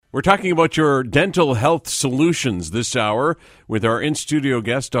We're talking about your dental health solutions this hour with our in-studio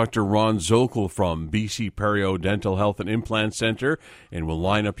guest, Dr. Ron Zokol from BC Perio Dental Health and Implant Center, and we'll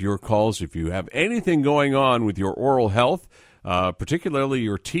line up your calls if you have anything going on with your oral health, particularly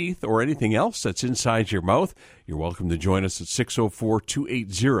your teeth or anything else that's inside your mouth. You're welcome to join us at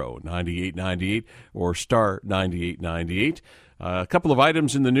 604-280-9898 or star 9898. A couple of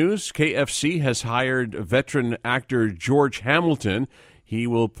items in the news. KFC has hired veteran actor George Hamilton. He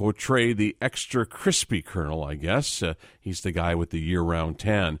will portray the extra crispy Colonel, I guess. He's the guy with the year-round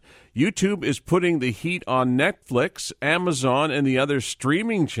tan. YouTube is putting the heat on Netflix, Amazon, and the other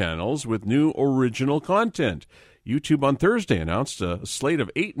streaming channels with new original content. YouTube on Thursday announced a slate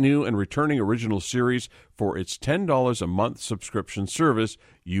of 8 new and returning original series for its $10 a month subscription service,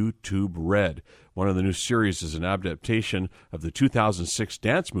 YouTube Red. One of the new series is an adaptation of the 2006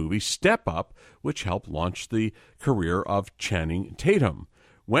 dance movie Step Up, which helped launch the career of Channing Tatum.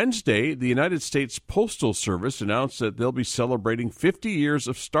 Wednesday, the United States Postal Service announced that they'll be celebrating 50 years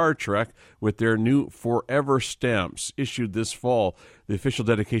of Star Trek with their new Forever stamps issued this fall. The official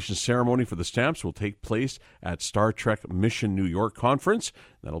dedication ceremony for the stamps will take place at Star Trek Mission New York Conference.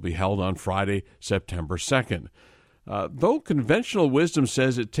 That'll be held on Friday, September 2nd. Though conventional wisdom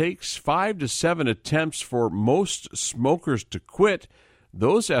says it takes 5 to 7 attempts for most smokers to quit,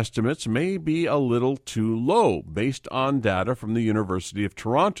 those estimates may be a little too low based on data from the University of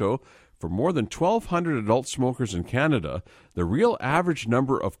Toronto. For more than 1,200 adult smokers in Canada, the real average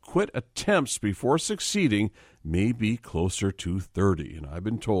number of quit attempts before succeeding may be closer to 30. And I've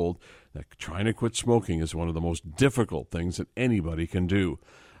been told that trying to quit smoking is one of the most difficult things that anybody can do.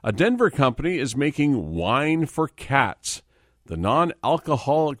 A Denver company is making wine for cats. The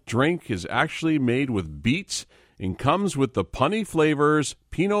non-alcoholic drink is actually made with beets and comes with the punny flavors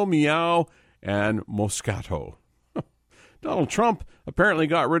Pinot Meow and Moscato. Donald Trump apparently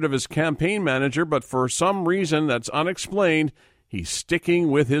got rid of his campaign manager, but for some reason that's unexplained, he's sticking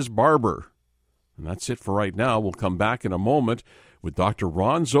with his barber. And that's it for right now. We'll come back in a moment with Dr.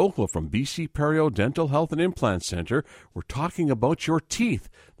 Ron Zokol from BC Perio Dental Health and Implant Center. We're talking about your teeth.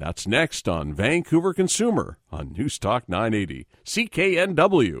 That's next on Vancouver Consumer on News Talk 980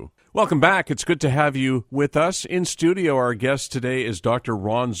 CKNW. Welcome back. It's good to have you with us. In studio, our guest today is Dr.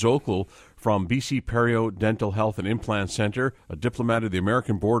 Ron Zokol from BC Perio Dental Health and Implant Center, a diplomat of the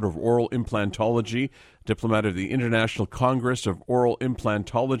American Board of Oral Implantology, diplomat of the International Congress of Oral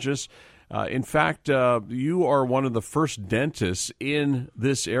Implantologists. In fact, you are one of the first dentists in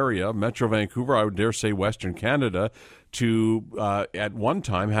this area, Metro Vancouver, I would dare say Western Canada, to at one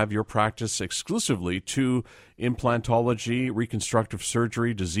time have your practice exclusively to implantology, reconstructive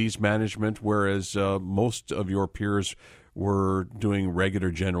surgery, disease management, whereas most of your peers were doing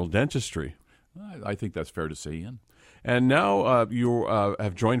regular general dentistry. I think that's fair to say, Ian. And now you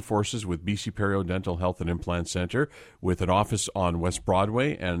have joined forces with BC Perio Dental Health and Implant Center with an office on West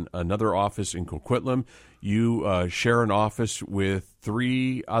Broadway and another office in Coquitlam. You share an office with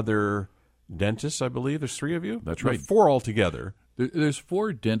 3 other dentists, I believe. There's 3 of you? That's right. 4 altogether. There's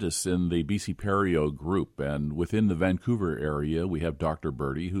 4 dentists in the BC Perio group, and within the Vancouver area, we have Dr.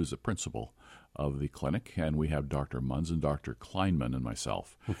 Birdie, who's a principal of the clinic, and we have Dr. Munz and Dr. Kleinman and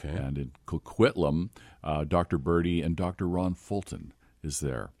myself. Okay. And in Coquitlam, Dr. Birdie and Dr. Ron Fulton is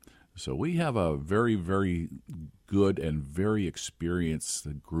there. So we have a very, very good and very experienced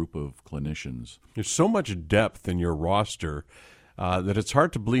group of clinicians. There's so much depth in your roster that it's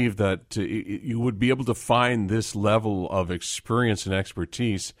hard to believe that you would be able to find this level of experience and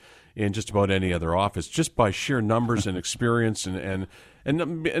expertise in just about any other office, just by sheer numbers and experience, and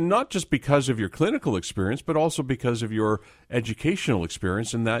not just because of your clinical experience, but also because of your educational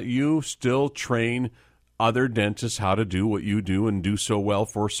experience, and that you still train other dentists how to do what you do and do so well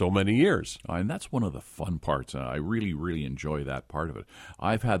for so many years. And that's one of the fun parts. I really, really enjoy that part of it.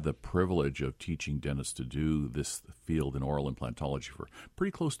 I've had the privilege of teaching dentists to do this field in oral implantology for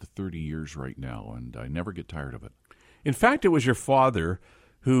pretty close to 30 years right now, and I never get tired of it. In fact, it was your father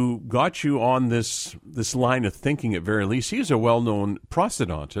who got you on this line of thinking at very least. He's a well-known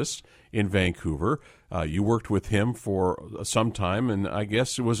prosthodontist in Vancouver. You worked with him for some time, and I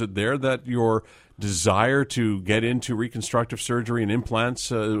guess was it there that your desire to get into reconstructive surgery and implants,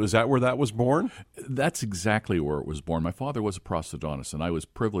 was that where that was born? That's exactly where it was born. My father was a prosthodontist, and I was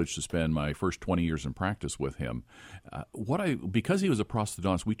privileged to spend my first 20 years in practice with him. Because he was a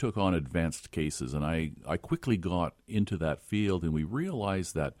prosthodontist, we took on advanced cases, and I quickly got into that field, and we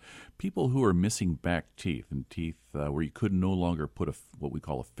realized that people who are missing back teeth and teeth where you could no longer put what we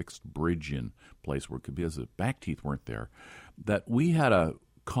call a fixed bridge in place, because the back teeth weren't there, that we had a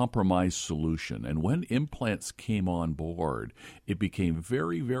compromised solution. And when implants came on board, it became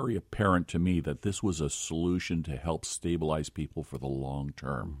very, very apparent to me that this was a solution to help stabilize people for the long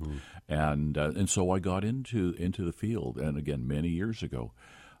term. And so I got into the field, and again, many years ago.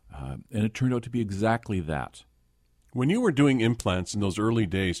 And it turned out to be exactly that. When you were doing implants in those early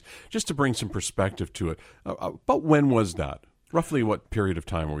days, just to bring some perspective to it, about when was that? Roughly what period of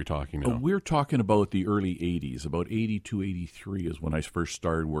time are we talking now? We're talking about the early 80s. About 82, 83 is when I first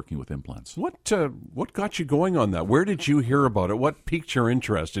started working with implants. What got you going on that? Where did you hear about it? What piqued your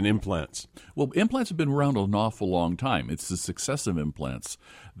interest in implants? Well, implants have been around an awful long time. It's the success of implants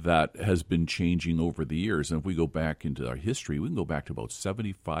that has been changing over the years. And if we go back into our history, we can go back to about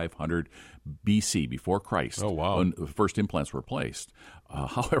 7,500 BC, before Christ. Oh, wow. When the first implants were placed.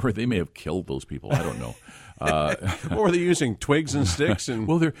 However, they may have killed those people. I don't know. What were they using? Twigs and sticks? And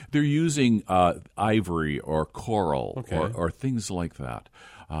well, they're using ivory or coral, okay, or things like that.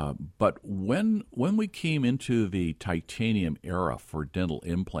 But when we came into the titanium era for dental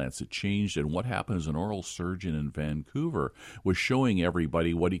implants, it changed. And what happened is an oral surgeon in Vancouver was showing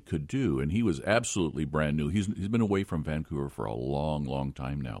everybody what he could do, and he was absolutely brand new. He's been away from Vancouver for a long, long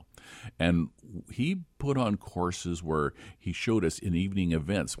time now. And he put on courses where he showed us in evening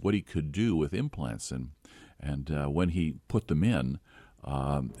events what he could do with implants. And when he put them in,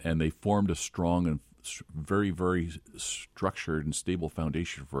 and they formed a strong and very, very structured and stable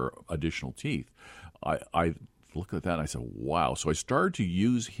foundation for additional teeth, I looked at that and I said, wow. So I started to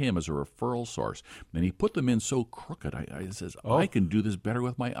use him as a referral source. And he put them in so crooked. I says, I can do this better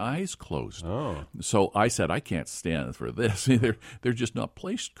with my eyes closed. So I said, I can't stand for this. They're just not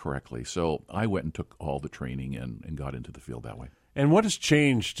placed correctly. So I went and took all the training and got into the field that way. And what has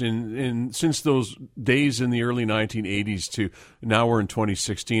changed in since those days in the early 1980s to now we're in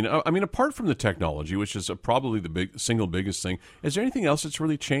 2016? I mean, apart from the technology, which is probably the single biggest thing, is there anything else that's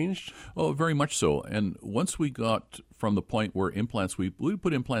really changed? Oh, very much so. And once we got from the point where implants, we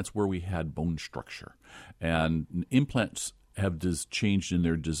put implants where we had bone structure. And implants have changed in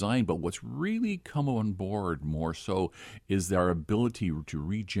their design, but what's really come on board more so is their ability to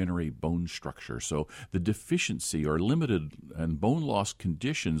regenerate bone structure. So the deficiency or limited and bone loss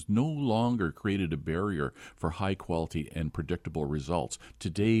conditions no longer created a barrier for high quality and predictable results.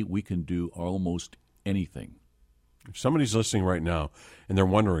 Today we can do almost anything. If somebody's listening right now and they're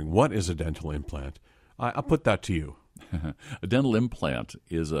wondering, what is a dental implant? I'll put that to you. A dental implant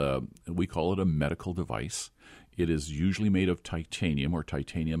is we call it a medical device. It is usually made of titanium or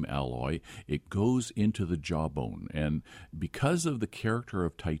titanium alloy. It goes into the jawbone. And because of the character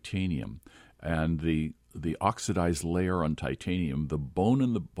of titanium and the oxidized layer on titanium, the bone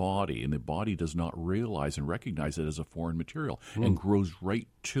in the body does not realize and recognize it as a foreign material and grows right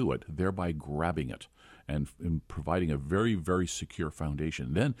to it, thereby grabbing it and providing a very, very secure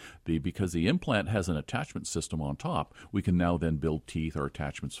foundation. Then, because the implant has an attachment system on top, we can now then build teeth or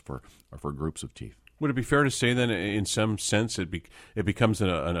attachments for groups of teeth. Would it be fair to say then, in some sense, it becomes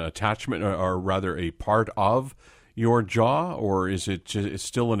an attachment, or rather a part of your jaw, or is it's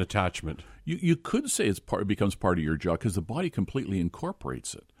still an attachment? You could say it becomes part of your jaw because the body completely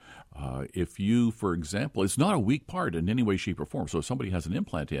incorporates it. If you, for example, it's not a weak part in any way, shape, or form. So if somebody has an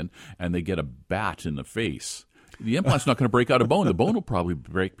implant in and they get a bat in the face, the implant's not going to break out of bone. The bone will probably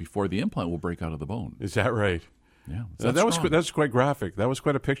break before the implant will break out of the bone. Is that right? Yeah, that's quite graphic. That was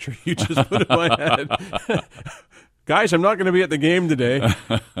quite a picture you just put in my head. Guys, I'm not going to be at the game today.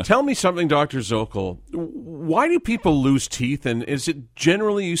 Tell me something, Dr. Zokol. Why do people lose teeth? And is it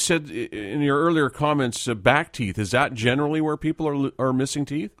generally, you said in your earlier comments, back teeth? Is that generally where people are missing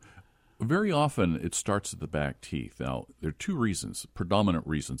teeth? Very often it starts at the back teeth. Now, there are two predominant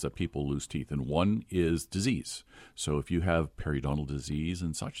reasons that people lose teeth, and one is disease. So if you have periodontal disease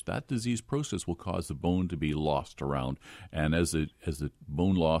and such, that disease process will cause the bone to be lost around, and as the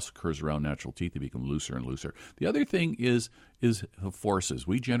bone loss occurs around natural teeth, they become looser and looser. The other thing is forces.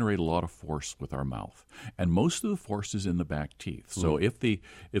 We generate a lot of force with our mouth, and most of the force is in the back teeth. So if the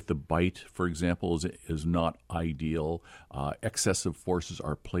bite, for example, is not ideal, excessive forces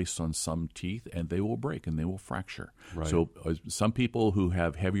are placed on some teeth, and they will break and they will fracture. Right. So some people who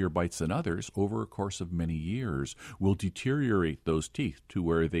have heavier bites than others, over a course of many years, will deteriorate those teeth to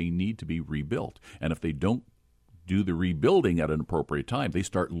where they need to be rebuilt. And if they don't do the rebuilding at an appropriate time, they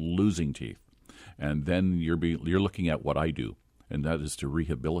start losing teeth. And then you're looking at what I do, and that is to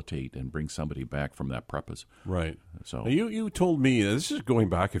rehabilitate and bring somebody back from that preface. Right. So now you told me, this is going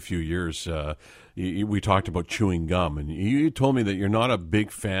back a few years, we talked about chewing gum, and you told me that you're not a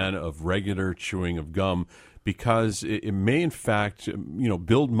big fan of regular chewing of gum because it may, in fact,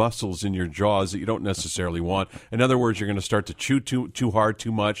 build muscles in your jaws that you don't necessarily want. In other words, you're going to start to chew too hard,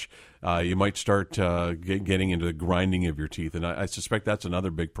 too much. You might start getting into the grinding of your teeth, and I suspect that's another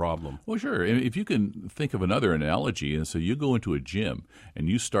big problem. Well, sure. If you can think of another analogy, and so you go into a gym and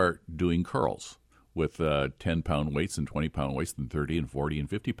you start doing curls with 10-pound weights and 20-pound weights and 30 and 40 and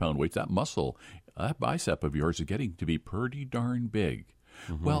 50-pound weights, that muscle, that bicep of yours is getting to be pretty darn big.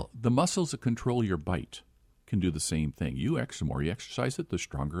 Mm-hmm. Well, the muscles that control your bite can do the same thing. The more you exercise it, the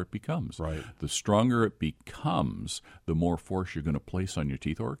stronger it becomes. Right. The stronger it becomes, the more force you're going to place on your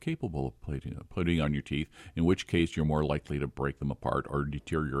teeth, or are capable of putting on your teeth, in which case you're more likely to break them apart or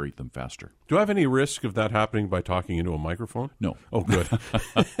deteriorate them faster. Do I have any risk of that happening by talking into a microphone? No. Oh, good.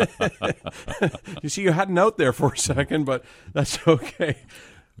 You see, you had an out there for a second, but that's okay.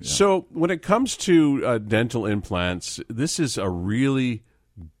 Yeah. So when it comes to dental implants, this is a really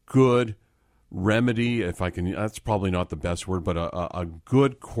good remedy, if I can, that's probably not the best word, but a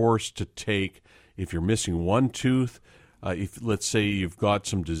good course to take if you're missing one tooth. If, let's say, you've got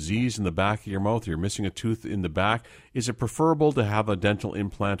some disease in the back of your mouth, you're missing a tooth in the back, is it preferable to have a dental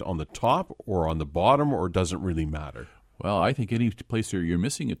implant on the top or on the bottom, or does it really matter? Well, I think any place where you're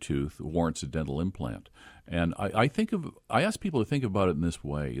missing a tooth warrants a dental implant. And I ask people to think about it in this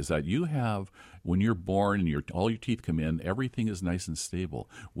way, is that you have, when you're born and all your teeth come in, everything is nice and stable.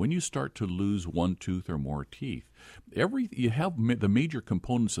 When you start to lose one tooth or more teeth, you have the major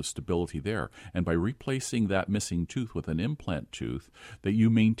components of stability there. And by replacing that missing tooth with an implant tooth, that you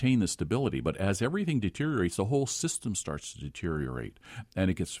maintain the stability. But as everything deteriorates, the whole system starts to deteriorate. And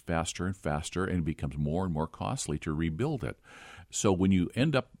it gets faster and faster, and it becomes more and more costly to rebuild it. So when you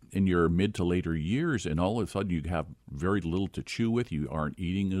end up in your mid to later years and all of a sudden you have very little to chew with, you aren't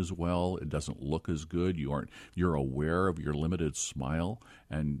eating as well, it doesn't look as good, you're aware of your limited smile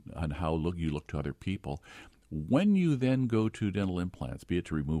and how you look to other people. When you then go to dental implants, be it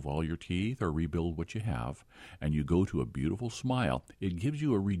to remove all your teeth or rebuild what you have, and you go to a beautiful smile, it gives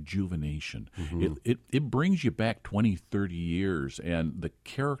you a rejuvenation. Mm-hmm. It brings you back 20, 30 years, and the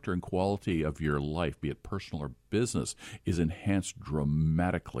character and quality of your life, be it personal or business, is enhanced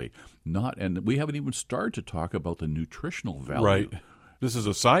dramatically. And we haven't even started to talk about the nutritional value. Right. This is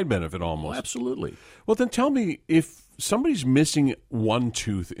a side benefit almost. Oh, absolutely. Well, then tell me, if somebody's missing one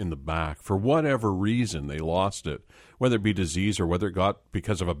tooth in the back for whatever reason, they lost it, whether it be disease or whether it got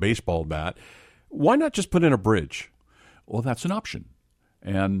because of a baseball bat, why not just put in a bridge? Well, that's an option.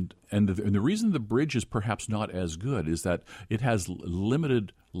 And the reason the bridge is perhaps not as good is that it has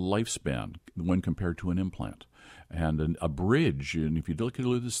limited lifespan when compared to an implant. And a bridge, and if you look at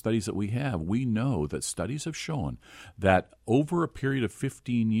the studies that we have, we know that studies have shown that over a period of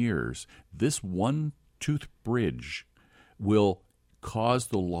 15 years, this one-tooth bridge will cause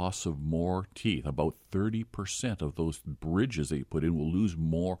the loss of more teeth. About 30% of those bridges that you put in will lose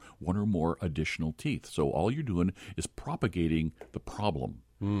one or more additional teeth. So all you're doing is propagating the problem.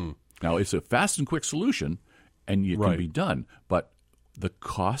 Now, it's a fast and quick solution, and it can be done, but the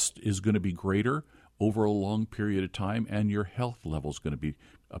cost is going to be greater over a long period of time, and your health level is going to be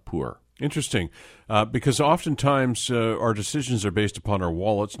poor. Interesting, because oftentimes our decisions are based upon our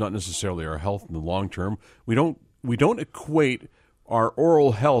wallets, not necessarily our health in the long term. We don't equate our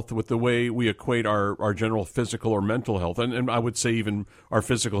oral health with the way we equate our general physical or mental health, and I would say even our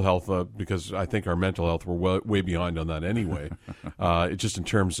physical health, because I think our mental health we're way behind on that anyway, just in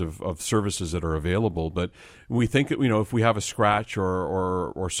terms of services that are available. But we think, if we have a scratch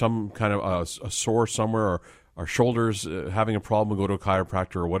or some kind of a sore somewhere, or our shoulders having a problem, we go to a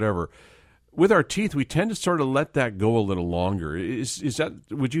chiropractor or whatever. With our teeth, we tend to sort of let that go a little longer. Is that,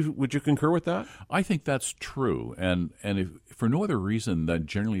 would you concur with that? I think that's true, and if for no other reason than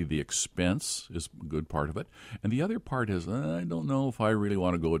generally the expense is a good part of it, and the other part is I don't know if I really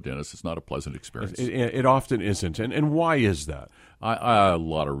want to go to a dentist. It's not a pleasant experience. It often isn't, and why is that? A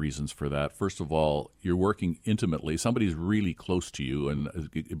lot of reasons for that. First of all, you're working intimately. Somebody's really close to you, and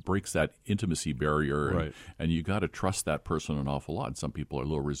it breaks that intimacy barrier, and you got to trust that person an awful lot. And some people are a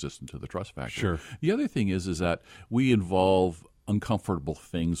little resistant to the trust factor. Sure. The other thing is that we involve uncomfortable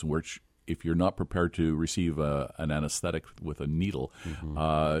things which, if you're not prepared to receive an anesthetic with a needle,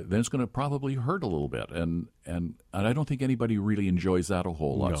 then it's going to probably hurt a little bit. And I don't think anybody really enjoys that a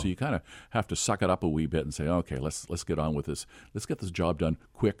whole lot. No. So you kind of have to suck it up a wee bit and say, okay, let's get on with this. Let's get this job done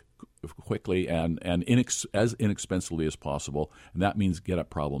quickly and as inexpensively as possible. And that means get at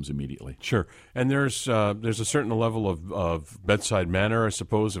problems immediately. Sure. And there's a certain level of bedside manner, I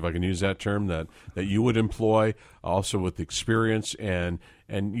suppose, if I can use that term, that you would employ, also with experience, and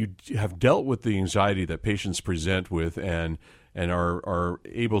you have dealt with the anxiety that patients present with and are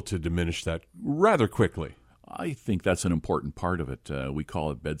able to diminish that rather quickly. I think that's an important part of it. We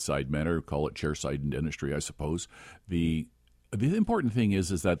call it bedside manner, call it chairside dentistry, I suppose. The important thing is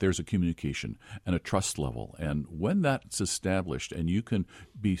that there's a communication and a trust level. And when that's established and you can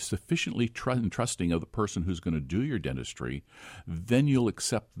be sufficiently trusting of the person who's going to do your dentistry, then you'll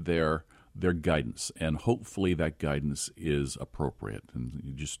accept their guidance. And hopefully that guidance is appropriate. And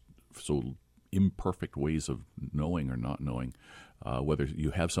you just so imperfect ways of knowing or not knowing whether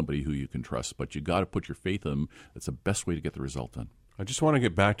you have somebody who you can trust. But you got to put your faith in them. That's the best way to get the result done. I just want to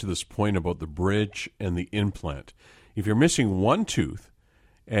get back to this point about the bridge and the implant. If you're missing one tooth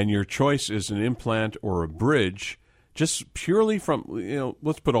and your choice is an implant or a bridge, just purely from,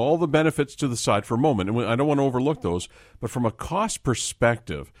 let's put all the benefits to the side for a moment. And I don't want to overlook those, but from a cost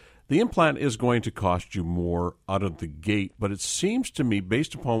perspective, the implant is going to cost you more out of the gate. But it seems to me,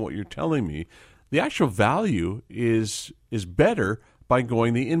 based upon what you're telling me, the actual value is better by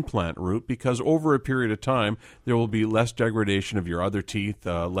going the implant route, because over a period of time, there will be less degradation of your other teeth,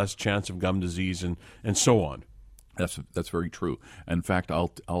 less chance of gum disease, and so on. That's very true. In fact,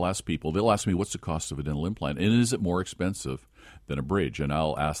 I'll ask people, they'll ask me, what's the cost of a dental implant? And is it more expensive than a bridge? And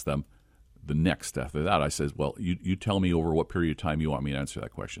I'll ask them the next after that. I says, well, you tell me over what period of time you want me to answer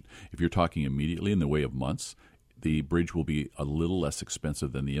that question. If you're talking immediately in the way of months, the bridge will be a little less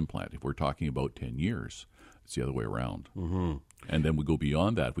expensive than the implant. If we're talking about 10 years, it's the other way around. Mm-hmm. And then we go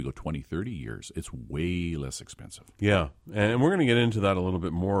beyond that. We go 20, 30 years. It's way less expensive. Yeah, and we're going to get into that a little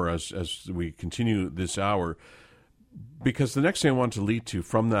bit more as we continue this hour. Because the next thing I want to lead to,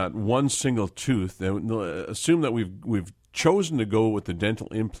 from that one single tooth, assume that we've chosen to go with the dental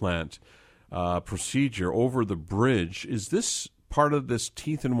implant procedure over the bridge. Is this part of this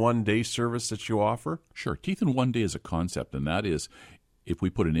Teeth in One Day service that you offer? Sure. Teeth in One Day is a concept, and that is, if we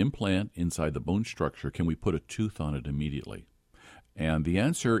put an implant inside the bone structure, can we put a tooth on it immediately? And the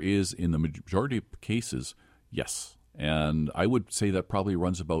answer is, in the majority of cases, yes. And I would say that probably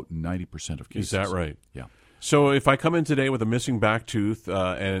runs about 90% of cases. Is that right? Yeah. So if I come in today with a missing back tooth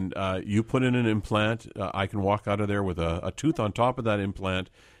and you put in an implant, I can walk out of there with a tooth on top of that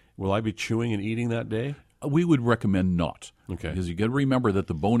implant. Will I be chewing and eating that day? We would recommend not. Okay. Because you got to remember that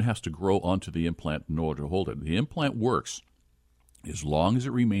the bone has to grow onto the implant in order to hold it. The implant works as long as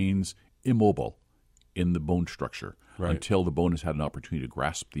it remains immobile in the bone structure until the bone has had an opportunity to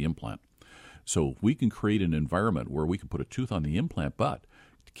grasp the implant. So we can create an environment where we can put a tooth on the implant, but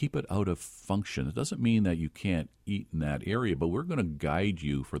keep it out of function. It doesn't mean that you can't eat in that area, but we're going to guide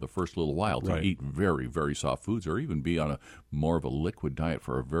you for the first little while to eat very, very soft foods, or even be on a more of a liquid diet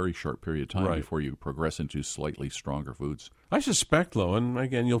for a very short period of time before you progress into slightly stronger foods. I suspect, though, and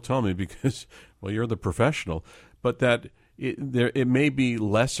again, you'll tell me because, well, you're the professional, but that it may be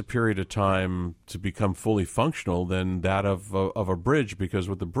less a period of time to become fully functional than that of a bridge, because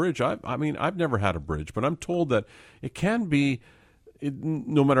with the bridge, I mean, I've never had a bridge, but I'm told that it can be,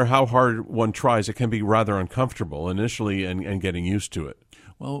 no matter how hard one tries, it can be rather uncomfortable initially and getting used to it.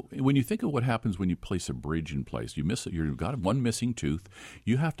 Well, when you think of what happens when you place a bridge in place, you've got one missing tooth,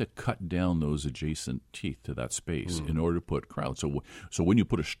 you have to cut down those adjacent teeth to that space in order to put crown. So when you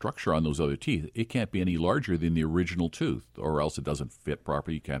put a structure on those other teeth, it can't be any larger than the original tooth, or else it doesn't fit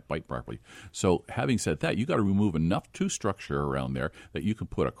properly, you can't bite properly. So having said that, you got to remove enough tooth structure around there that you can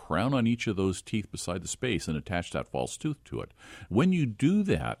put a crown on each of those teeth beside the space and attach that false tooth to it. When you do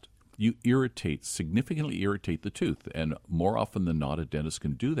that, you significantly irritate the tooth. And more often than not, a dentist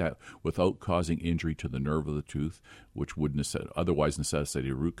can do that without causing injury to the nerve of the tooth, which would otherwise necessitate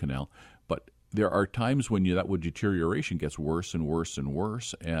a root canal. But there are times when that deterioration gets worse and worse and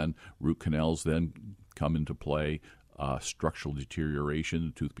worse, and root canals then come into play. Structural deterioration,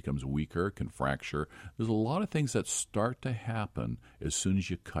 the tooth becomes weaker, can fracture. There's a lot of things that start to happen as soon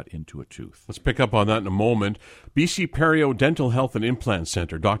as you cut into a tooth. Let's pick up on that in a moment. BC Perio Dental Health and Implant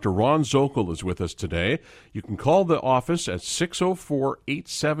Center. Dr. Ron Zokol is with us today. You can call the office at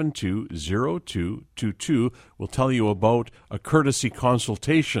 604-872-0222. We'll tell you about a courtesy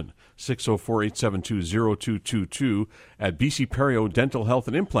consultation. 604-872-0222 at BC Perio Dental Health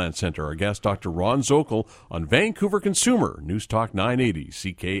and Implant Center. Our guest, Dr. Ron Zokol, on Vancouver Consumer, News Talk 980,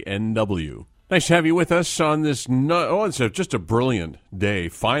 CKNW. Nice to have you with us on this. It's just a brilliant day.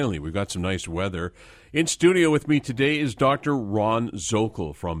 Finally, we've got some nice weather. In studio with me today is Dr. Ron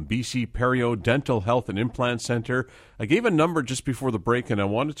Zokol from BC Perio Dental Health and Implant Center. I gave a number just before the break, and I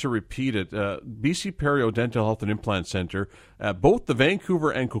wanted to repeat it. BC Perio Dental Health and Implant Center, both the Vancouver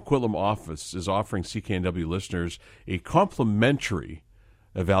and Coquitlam office, is offering CKNW listeners a complimentary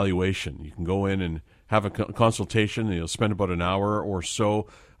evaluation. You can go in and have a consultation. You'll spend about an hour or so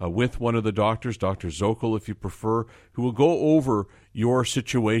with one of the doctors, Dr. Zokol if you prefer, who will go over your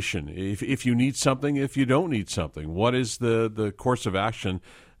situation. If you need something, if you don't need something, what is the course of action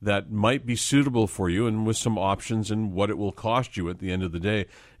that might be suitable for you, and with some options and what it will cost you at the end of the day.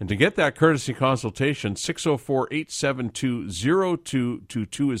 And to get that courtesy consultation,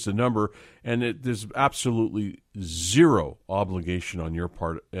 604-872-0222 is the number, and there's absolutely zero obligation on your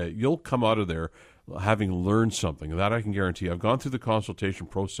part. You'll come out of there having learned something. That I can guarantee. I've gone through the consultation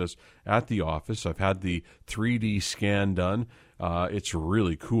process at the office. I've had the 3D scan done. It's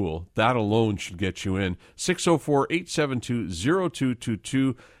really cool. That alone should get you in.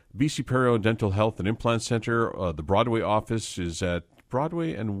 604-872-0222. BC Perio Dental Health and Implant Center. The Broadway office is at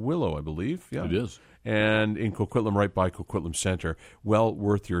Broadway and Willow, I believe. Yeah, it is. And in Coquitlam, right by Coquitlam Center. Well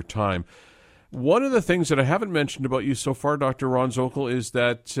worth your time. One of the things that I haven't mentioned about you so far, Dr. Ron Zokol, is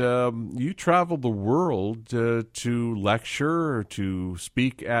that you travel the world to lecture, to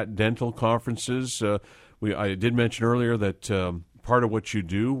speak at dental conferences. I did mention earlier that part of what you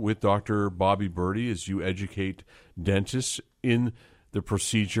do with Dr. Bobby Birdie is you educate dentists in the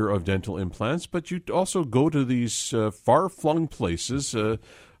procedure of dental implants, but you also go to these far-flung places,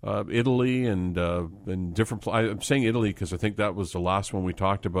 Italy and different. I'm saying Italy because I think that was the last one we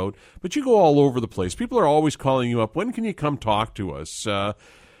talked about. But you go all over the place. People are always calling you up. When can you come talk to us? To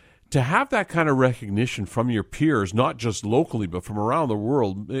have that kind of recognition from your peers, not just locally but from around the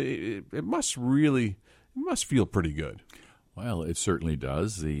world, it must feel pretty good. Well, it certainly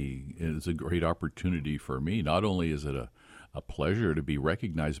does. It's a great opportunity for me. Not only is it a pleasure to be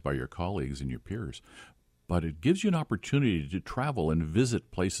recognized by your colleagues and your peers, but it gives you an opportunity to travel and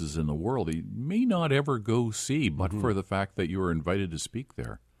visit places in the world that you may not ever go see, but for the fact that you were invited to speak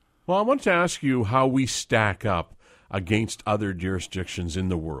there. Well, I want to ask you how we stack up against other jurisdictions in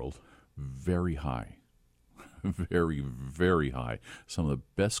the world. Very high. Very, very high. Some of the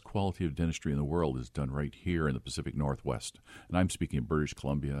best quality of dentistry in the world is done right here in the Pacific Northwest. And I'm speaking of British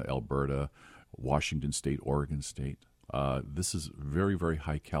Columbia, Alberta, Washington State, Oregon State. This is very, very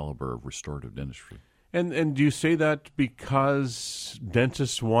high caliber of restorative dentistry. And do you say that because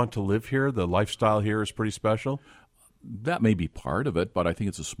dentists want to live here? The lifestyle here is pretty special? That may be part of it, but I think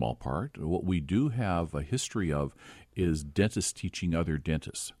it's a small part. What we do have a history of is dentists teaching other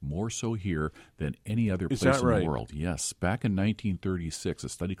dentists, more so here than any other place in the world. Yes. Back in 1936, a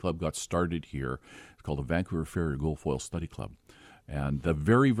study club got started here. It's called the Vancouver Ferrier Guilfoyle Study Club. And the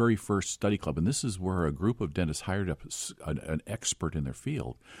very, very first study club, and this is where a group of dentists hired up an expert in their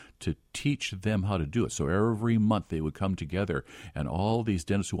field to teach them how to do it. So every month they would come together, and all these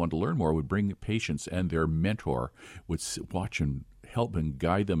dentists who wanted to learn more would bring patients, and their mentor would watch and help and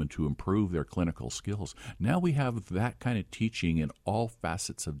guide them and to improve their clinical skills. Now we have that kind of teaching in all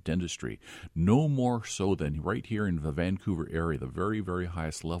facets of dentistry, no more so than right here in the Vancouver area, the very, very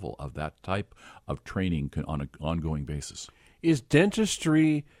highest level of that type of training on an ongoing basis. Is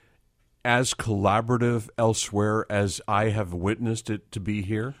dentistry as collaborative elsewhere as I have witnessed it to be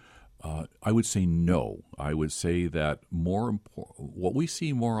here? I would say no. I would say that what we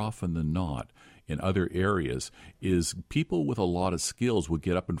see more often than not in other areas is people with a lot of skills would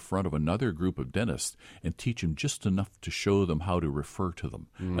get up in front of another group of dentists and teach them just enough to show them how to refer to them,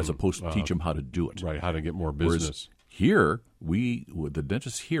 as opposed to teach them how to do it. Right, how to get more business. Whereas here, the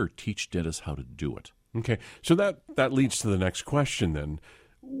dentists here teach dentists how to do it. Okay, so that leads to the next question then.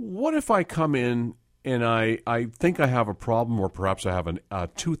 What if I come in and I think I have a problem, or perhaps I have a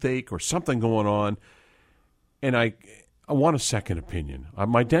toothache or something going on, and I want a second opinion?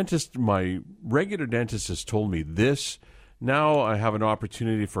 My regular dentist has told me this. Now I have an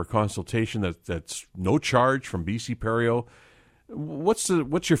opportunity for a consultation that's no charge from BC Perio. What's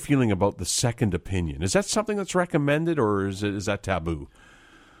your feeling about the second opinion? Is that something that's recommended, or is that taboo?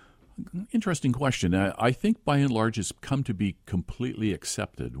 Interesting question. I think by and large it's come to be completely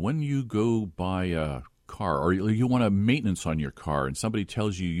accepted. When you go buy a car, or you want a maintenance on your car, and somebody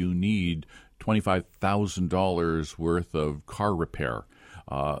tells you need $25,000 worth of car repair,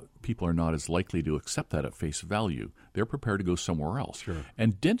 people are not as likely to accept that at face value. They're prepared to go somewhere else. Sure.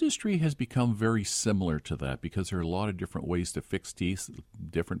 And dentistry has become very similar to that because there are a lot of different ways to fix teeth.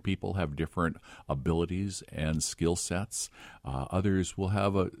 Different people have different abilities and skill sets. Others will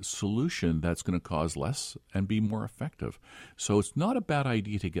have a solution that's going to cause less and be more effective. So it's not a bad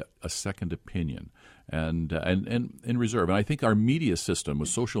idea to get a second opinion and in reserve. And I think our media system with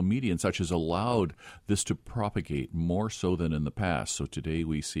social media and such has allowed this to propagate more so than in the past. So today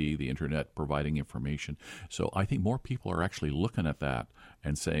we see the internet providing information. So I think more people are actually looking at that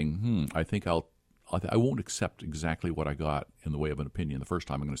and saying, I think I'll I won't accept exactly what I got in the way of an opinion the first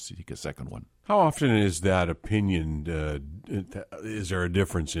time. I'm going to seek a second one. How often is that opinion? Is there a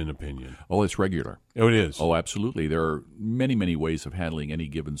difference in opinion? Oh, it's regular. Oh, it is. Oh, absolutely. There are many, many ways of handling any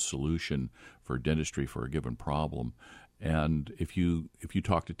given solution for dentistry for a given problem. And if you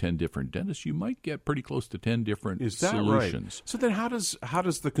talk to 10 different dentists, you might get pretty close to 10 different solutions. Right? So then how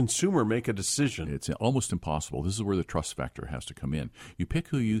does the consumer make a decision? It's almost impossible. This is where the trust factor has to come in. You pick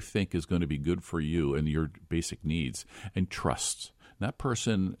who you think is going to be good for you and your basic needs, and trust. That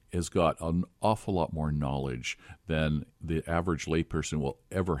person has got an awful lot more knowledge than the average layperson will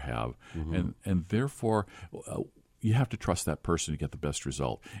ever have. And therefore, you have to trust that person to get the best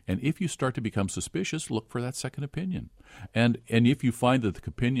result. And if you start to become suspicious, look for that second opinion. And if you find that the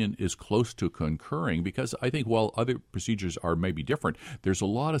opinion is close to concurring, because I think while other procedures are maybe different, there's a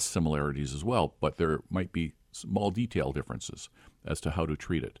lot of similarities as well, but there might be small detail differences as to how to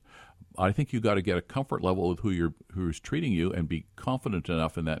treat it. I think you got to get a comfort level with who's treating you and be confident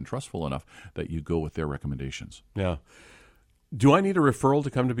enough in that and trustful enough that you go with their recommendations. Yeah. Do I need a referral to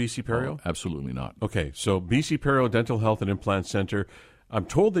come to BC Perio? Oh, absolutely not. Okay, so BC Perio Dental Health and Implant Center. I'm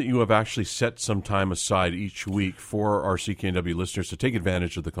told that you have actually set some time aside each week for our CKNW listeners to take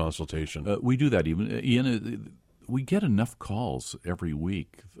advantage of the consultation. We do that even. Ian, we get enough calls every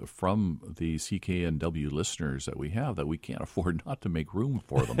week from the CKNW listeners that we have that we can't afford not to make room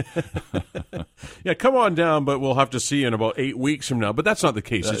for them. Yeah, come on down, but we'll have to see you in about 8 weeks from now. But that's not the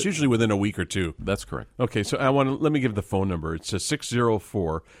case. It's usually within a week or two. That's correct. Okay, so let me give the phone number. It's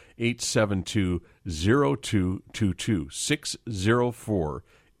 604-872-0222.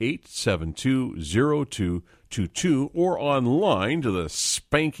 604-872-0222, or online to the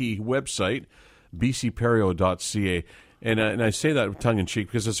spanky website, bcperio.ca. And I say that tongue-in-cheek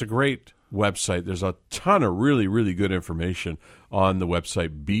because it's a great website. There's a ton of really, really good information on the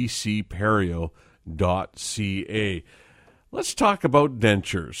website, bcperio.ca. Let's talk about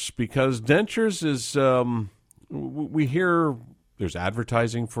dentures, because dentures is, we hear there's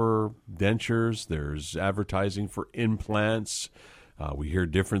advertising for dentures, there's advertising for implants. We hear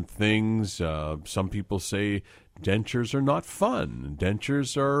different things. Some people say dentures are not fun.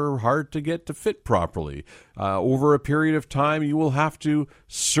 Dentures are hard to get to fit properly. Over a period of time, you will have to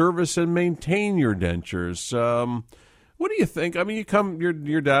service and maintain your dentures. What do you think? I mean,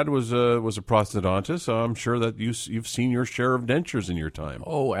 your dad was a prosthodontist, so I'm sure that you've seen your share of dentures in your time.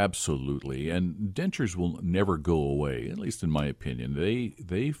 Oh, absolutely. And dentures will never go away, at least in my opinion.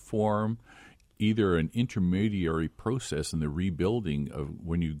 They form either an intermediary process in the rebuilding of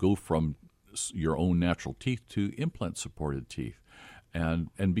when you go from your own natural teeth to implant-supported teeth.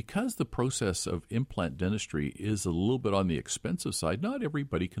 And because the process of implant dentistry is a little bit on the expensive side, not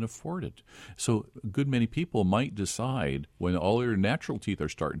everybody can afford it. So a good many people might decide when all their natural teeth are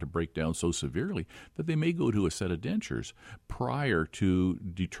starting to break down so severely that they may go to a set of dentures prior to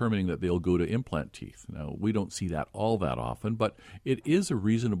determining that they'll go to implant teeth. Now, we don't see that all that often, but it is a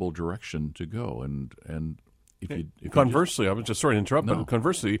reasonable direction to go. And conversely, I was just sorry to interrupt, but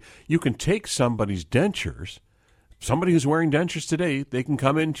conversely, you can take somebody's dentures. Somebody who's wearing dentures today, they can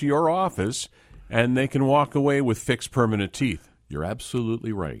come into your office and they can walk away with fixed permanent teeth. You're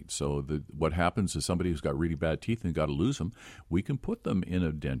absolutely right. So what happens is somebody who's got really bad teeth and got to lose them, we can put them in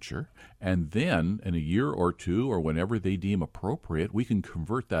a denture, and then in a year or two or whenever they deem appropriate, we can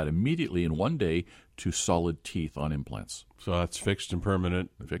convert that immediately in one day to solid teeth on implants. So that's fixed and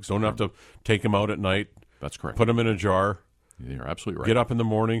permanent. Don't have to take them out at night. That's correct. Put them in a jar. You're absolutely right. Get up in the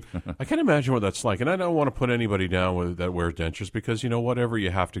morning. I can't imagine what that's like. And I don't want to put anybody down that wears dentures because, whatever you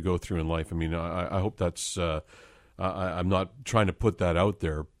have to go through in life. I mean, I hope that's I'm not trying to put that out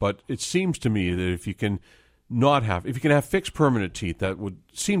there. But it seems to me that if you can have fixed permanent teeth, that would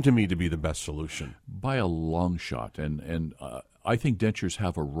seem to me to be the best solution. By a long shot. And I think dentures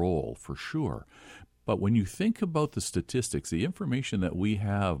have a role for sure. But when you think about the statistics, the information that we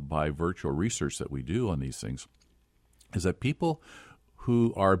have by virtual research that we do on these things, is that people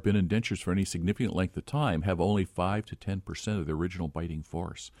who are been in dentures for any significant length of time have only 5 to 10% of the original biting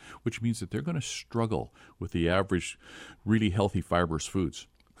force, which means that they're going to struggle with the average really healthy fibrous foods.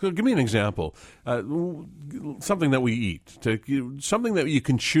 So give me an example. Something that we eat, something that you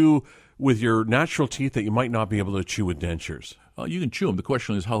can chew with your natural teeth that you might not be able to chew with dentures. You can chew them. The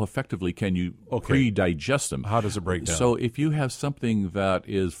question is, how effectively can you pre-digest them? How does it break down? So if you have something that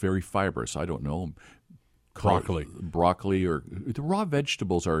is very fibrous, I don't know, broccoli, or the raw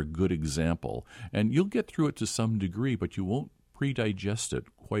vegetables are a good example, and you'll get through it to some degree, but you won't pre-digest it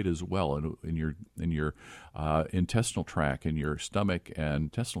quite as well in your intestinal tract, and your stomach and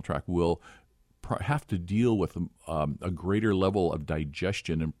intestinal tract will have to deal with a greater level of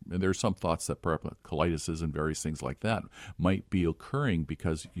digestion, and there's some thoughts that perhaps colitis and various things like that might be occurring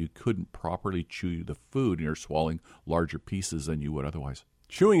because you couldn't properly chew the food and you're swallowing larger pieces than you would otherwise.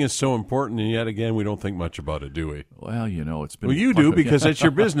 Chewing is so important, and yet again, we don't think much about it, do we? Well, it's been... Well, you do because it's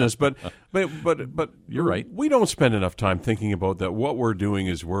your business, but you're right. We don't spend enough time thinking about that. What we're doing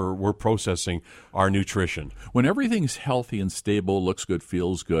is we're processing our nutrition. When everything's healthy and stable, looks good,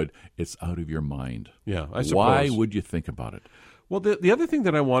 feels good, it's out of your mind. Yeah, I suppose. Why would you think about it? Well, the other thing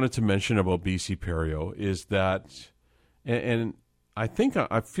that I wanted to mention about BC Perio is that, and I think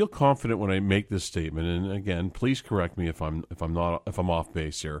I feel confident when I make this statement, and again, please correct me if I'm off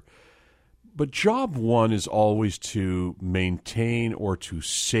base here. But job one is always to maintain or to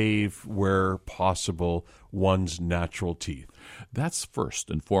save, where possible, one's natural teeth. That's first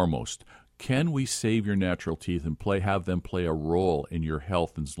and foremost. Can we save your natural teeth and have them play a role in your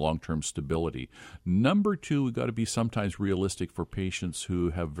health and long-term stability? Number two, we've got to be sometimes realistic for patients who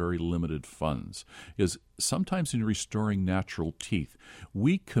have very limited funds. Is sometimes in restoring natural teeth,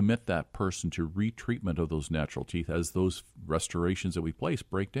 we commit that person to retreatment of those natural teeth as those restorations that we place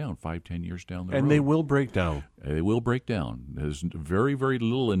break down 5-10 years down the road. And they will break down. They will break down. There's very, very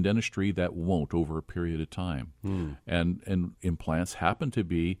little in dentistry that won't over a period of time. And implants happen to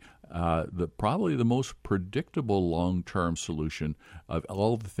be probably the most predictable long-term solution of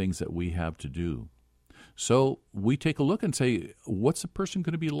all the things that we have to do. So we take a look and say, what's the person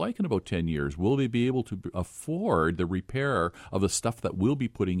going to be like in about 10 years? Will they be able to afford the repair of the stuff that we'll be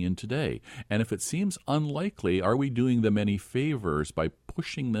putting in today? And if it seems unlikely, are we doing them any favors by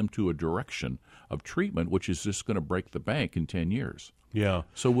pushing them to a direction of treatment which is just going to break the bank in 10 years? Yeah.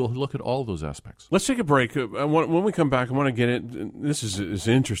 So we'll look at all those aspects. Let's take a break. When we come back, I want to get it. This is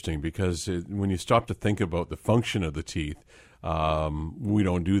interesting because when you stop to think about the function of the teeth, we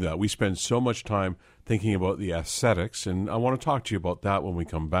don't do that. We spend so much time thinking about the aesthetics, and I want to talk to you about that when we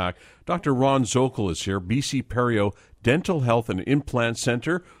come back. Dr. Ron Zokol is here, BC Perio Dental Health and Implant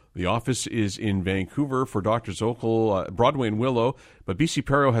Center. The office is in Vancouver for Dr. Zokol, Broadway and Willow, but BC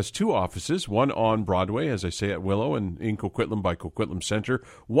Perio has two offices, one on Broadway, as I say, at Willow, and in Coquitlam by Coquitlam Center.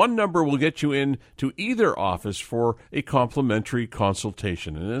 One number will get you in to either office for a complimentary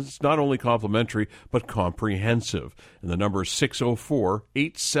consultation, and it's not only complimentary, but comprehensive. And the number is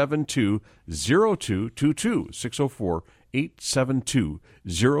 604-872-0222,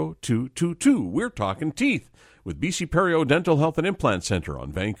 604-872-0222. We're talking teeth with BC Perio Dental Health and Implant Center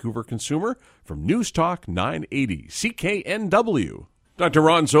on Vancouver Consumer from News Talk 980 CKNW. Dr.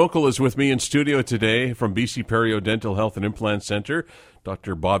 Ron Zokol is with me in studio today from BC Perio Dental Health and Implant Center.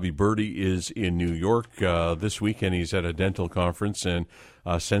 Dr. Bobby Birdie is in New York this weekend. He's at a dental conference and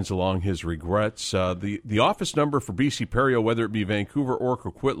sends along his regrets. The office number for BC Perio, whether it be Vancouver or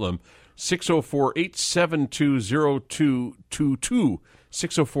Coquitlam, 604-872-0222,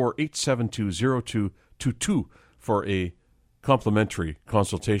 604-872-0222 for a complimentary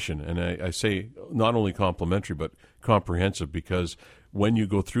consultation. And I say not only complimentary, but comprehensive, because when you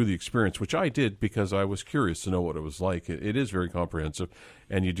go through the experience, which I did because I was curious to know what it was like, it is very comprehensive,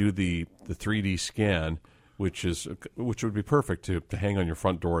 and you do the 3D scan, which would be perfect to hang on your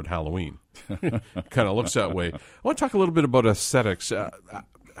front door at Halloween. Kind of looks that way. I want to talk a little bit about aesthetics.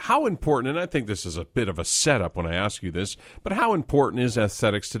 How important, and I think this is a bit of a setup when I ask you this, but how important is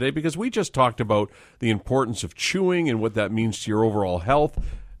aesthetics today? Because we just talked about the importance of chewing and what that means to your overall health.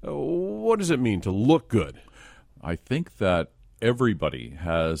 What does it mean to look good? I think that everybody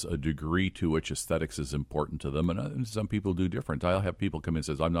has a degree to which aesthetics is important to them, and some people do different. I'll have people come in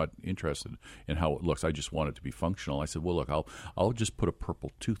and say, I'm not interested in how it looks. I just want it to be functional. I said, well, look, I'll just put a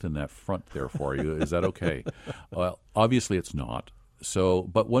purple tooth in that front there for you. Is that okay? Well, obviously it's not. So,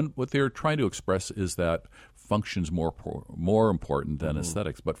 but what they're trying to express is that function's more important than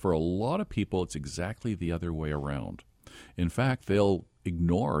aesthetics. But for a lot of people, it's exactly the other way around. In fact, they'll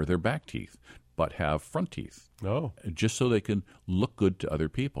ignore their back teeth but have front teeth, just so they can look good to other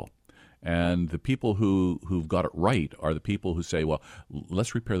people. And the people who've got it right are the people who say, well,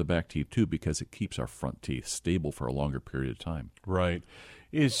 let's repair the back teeth too because it keeps our front teeth stable for a longer period of time. Right.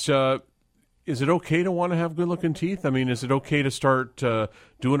 Is it okay to want to have good-looking teeth? I mean, is it okay to start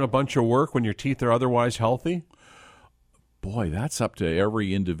doing a bunch of work when your teeth are otherwise healthy? Boy, that's up to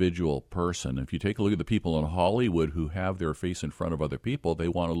every individual person. If you take a look at the people in Hollywood who have their face in front of other people, they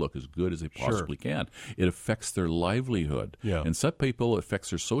want to look as good as they possibly can. It affects their livelihood. Yeah. And some people, it affects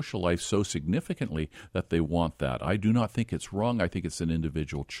their social life so significantly that they want that. I do not think it's wrong. I think it's an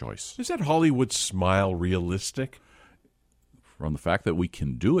individual choice. Is that Hollywood smile realistic? From the fact that we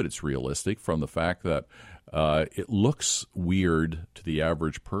can do it, it's realistic. From the fact that it looks weird to the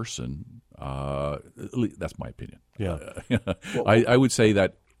average person, That's my opinion. Yeah. I would say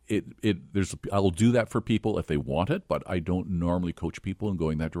that I'll do that for people if they want it, but I don't normally coach people in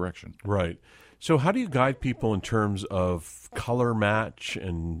going that direction. Right. So how do you guide people in terms of color match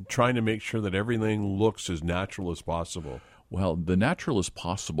and trying to make sure that everything looks as natural as possible? Well, the natural as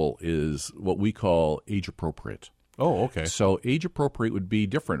possible is what we call age appropriate. Oh, okay. So age appropriate would be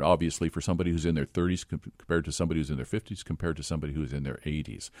different, obviously, for somebody who's in their 30s compared to somebody who's in their 50s compared to somebody who's in their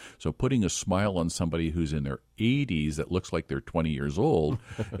 80s. So putting a smile on somebody who's in their 80s that looks like they're 20 years old,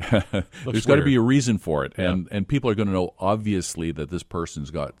 there's got to be a reason for it. Yeah. And people are going to know, obviously, that this person's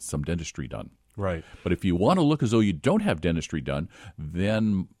got some dentistry done. Right. But if you want to look as though you don't have dentistry done,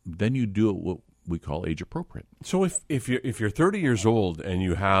 then you do it what we call age appropriate. So if you're 30 years old and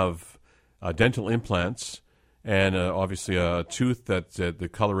you have dental implants and obviously a tooth that the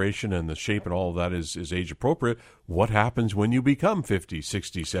coloration and the shape and all of that is age appropriate, what happens when you become 50,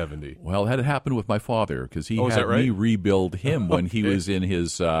 60, 70? Well, that had happened with my father because he is had that right? me rebuild him when he was in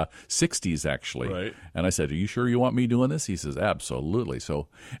his 60s, actually. Right. And I said, "Are you sure you want me doing this?" He says, "Absolutely." So,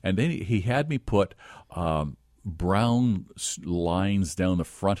 and then he had me put brown lines down the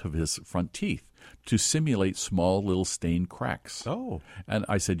front of his front teeth to simulate small little stained cracks. Oh. And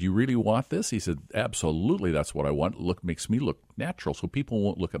I said, "You really want this?" He said, "Absolutely, that's what I want. Makes me look natural, so people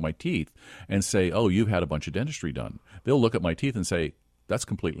won't look at my teeth and say, 'Oh, you've had a bunch of dentistry done.' They'll look at my teeth and say, 'That's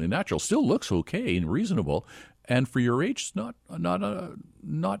completely natural. Still looks okay and reasonable, and for your age, it's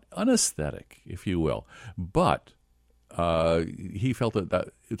not unaesthetic, if you will.'" But he felt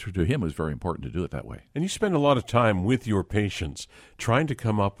that to him it was very important to do it that way. And you spend a lot of time with your patients trying to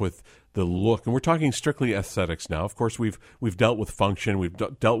come up with the look. And we're talking strictly aesthetics now. Of course, we've dealt with function, we've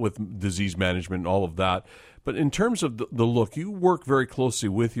dealt with disease management and all of that. But in terms of the look, you work very closely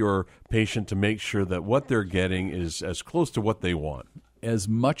with your patient to make sure that what they're getting is as close to what they want. As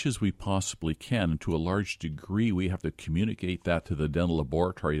much as we possibly can, and to a large degree, we have to communicate that to the dental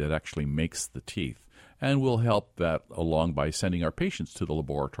laboratory that actually makes the teeth. And we'll help that along by sending our patients to the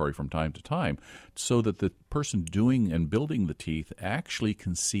laboratory from time to time so that the person doing and building the teeth actually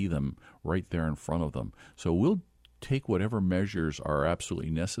can see them right there in front of them. So we'll take whatever measures are absolutely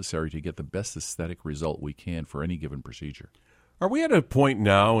necessary to get the best aesthetic result we can for any given procedure. Are we at a point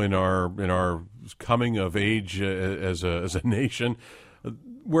now in our coming of age as a nation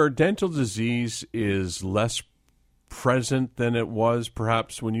where dental disease is less present than it was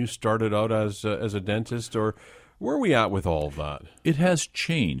perhaps when you started out as a dentist, or where are we at with all of that? It has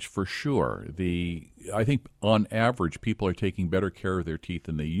changed for sure. I think on average people are taking better care of their teeth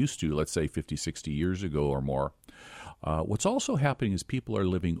than they used to, let's say 50, 60 years ago or more. What's also happening is people are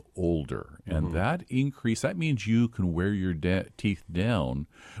living older, and that means you can wear your teeth down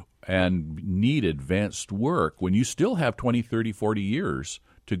and need advanced work when you still have 20, 30, 40 years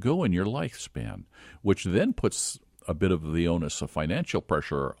to go in your lifespan, which then puts a bit of the onus of financial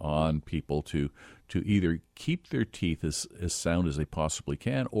pressure on people to either keep their teeth as sound as they possibly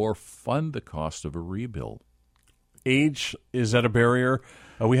can or fund the cost of a rebuild. Age, is that a barrier?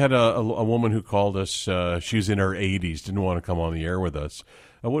 We had a woman who called us. She was in her 80s, didn't want to come on the air with us.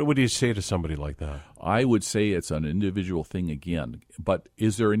 What do you say to somebody like that? I would say it's an individual thing again. But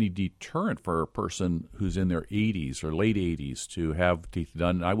is there any deterrent for a person who's in their 80s or late 80s to have teeth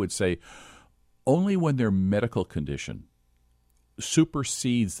done? I would say only when their medical condition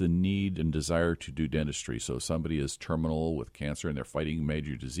supersedes the need and desire to do dentistry. So if somebody is terminal with cancer and they're fighting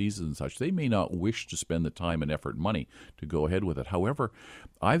major diseases and such, they may not wish to spend the time and effort and money to go ahead with it. However,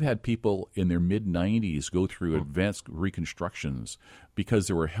 I've had people in their mid-90s go through advanced reconstructions because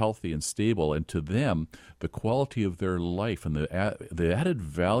they were healthy and stable, and to them, the quality of their life and the added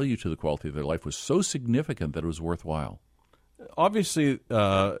value to the quality of their life was so significant that it was worthwhile. Obviously,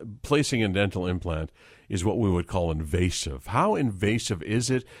 placing a dental implant is what we would call invasive. How invasive is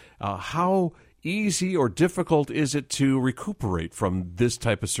it? How easy or difficult is it to recuperate from this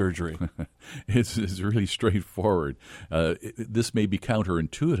type of surgery? It's really straightforward. This may be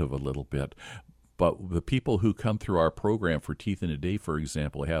counterintuitive a little bit, but the people who come through our program for Teeth in a Day, for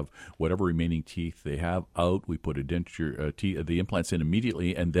example, have whatever remaining teeth they have out. We put the implants in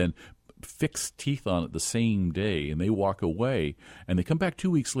immediately and then fix teeth on it the same day, and they walk away, and they come back 2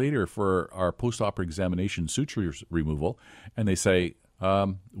 weeks later for our post-op examination suture removal, and they say,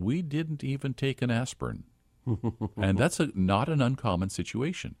 we didn't even take an aspirin. And that's not an uncommon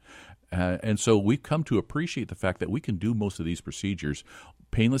situation. And so we've come to appreciate the fact that we can do most of these procedures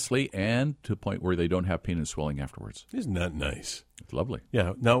painlessly and to a point where they don't have pain and swelling afterwards. Isn't that nice? It's lovely.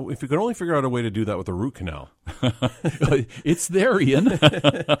 Yeah. Now, if you could only figure out a way to do that with a root canal. It's there, Ian.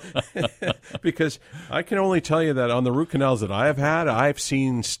 Because I can only tell you that on the root canals that I have had, I've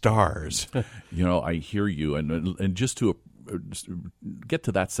seen stars. I hear you. And just to get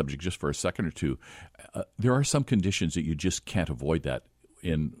to that subject just for a second or two, there are some conditions that you just can't avoid that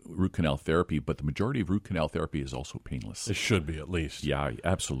in root canal therapy, but the majority of root canal therapy is also painless. It should be, at least. Yeah,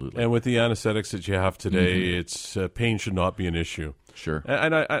 absolutely. And with the anesthetics that you have today, it's pain should not be an issue. Sure.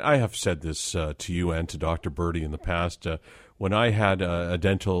 And I have said this to you and to Dr. Birdie in the past. When I had a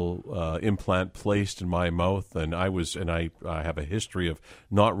dental implant placed in my mouth, and I have a history of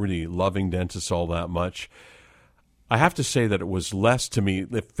not really loving dentists all that much, I have to say that it was less, to me,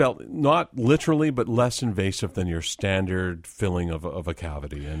 it felt not literally, but less invasive than your standard filling of a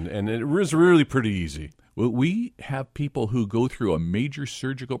cavity. And it was really pretty easy. Well, we have people who go through a major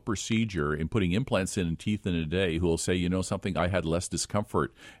surgical procedure in putting implants in and teeth in a day who will say, you know something, I had less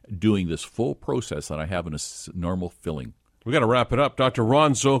discomfort doing this full process than I have in a normal filling. We got to wrap it up. Dr.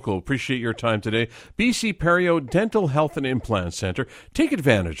 Ron Zockel, appreciate your time today. BC Perio Dental Health and Implant Center. Take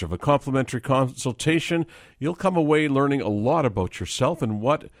advantage of a complimentary consultation. You'll come away learning a lot about yourself and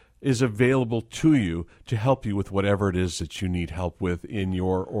what is available to you to help you with whatever it is that you need help with in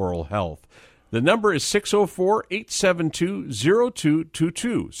your oral health. The number is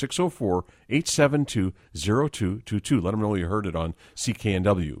 604-872-0222, 604-872-0222. Let them know you heard it on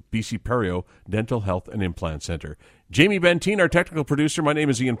CKNW, BC Perio Dental Health and Implant Center. Jamie Benteen, our technical producer. My name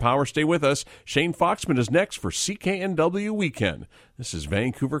is Ian Power. Stay with us. Shane Foxman is next for CKNW Weekend. This is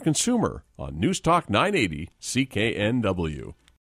Vancouver Consumer on News Talk 980 CKNW.